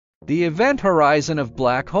The event horizon of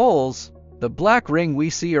black holes, the black ring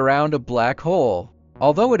we see around a black hole,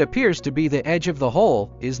 although it appears to be the edge of the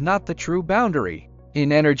hole, is not the true boundary.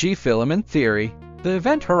 In energy filament theory, the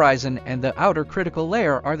event horizon and the outer critical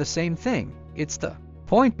layer are the same thing. It's the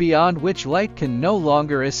point beyond which light can no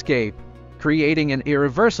longer escape, creating an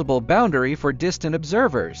irreversible boundary for distant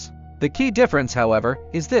observers. The key difference, however,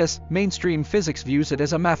 is this: mainstream physics views it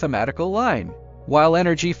as a mathematical line, while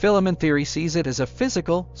energy filament theory sees it as a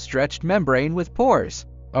physical, stretched membrane with pores,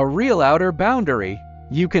 a real outer boundary.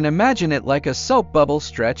 You can imagine it like a soap bubble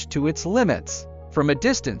stretched to its limits. From a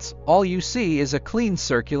distance, all you see is a clean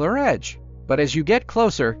circular edge. But as you get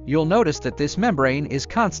closer, you'll notice that this membrane is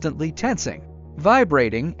constantly tensing,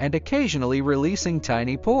 vibrating, and occasionally releasing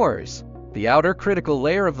tiny pores. The outer critical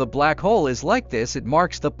layer of the black hole is like this. It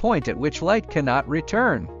marks the point at which light cannot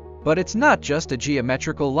return. But it's not just a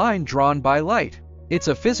geometrical line drawn by light. It's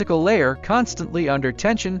a physical layer constantly under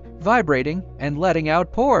tension, vibrating, and letting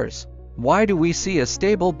out pores. Why do we see a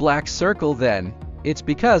stable black circle then? It's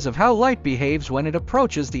because of how light behaves when it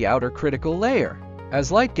approaches the outer critical layer.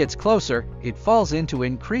 As light gets closer, it falls into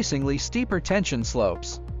increasingly steeper tension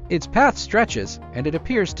slopes. Its path stretches, and it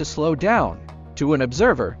appears to slow down. To an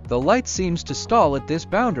observer, the light seems to stall at this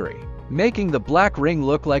boundary, making the black ring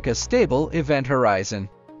look like a stable event horizon.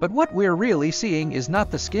 But what we're really seeing is not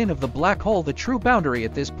the skin of the black hole. The true boundary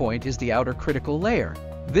at this point is the outer critical layer.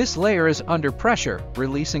 This layer is under pressure,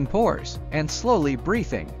 releasing pores, and slowly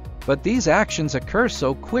breathing. But these actions occur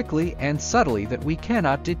so quickly and subtly that we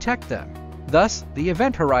cannot detect them. Thus, the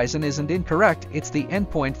event horizon isn't incorrect. It's the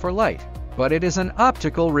endpoint for light, but it is an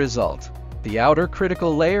optical result. The outer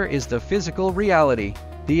critical layer is the physical reality.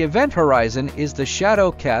 The event horizon is the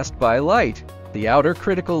shadow cast by light. The outer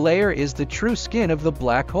critical layer is the true skin of the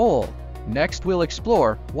black hole. Next, we'll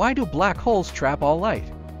explore, why do black holes trap all light?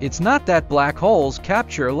 It's not that black holes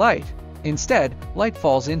capture light. Instead, light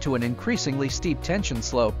falls into an increasingly steep tension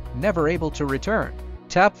slope, never able to return.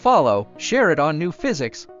 Tap follow, share it on New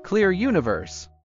Physics, Clear Universe.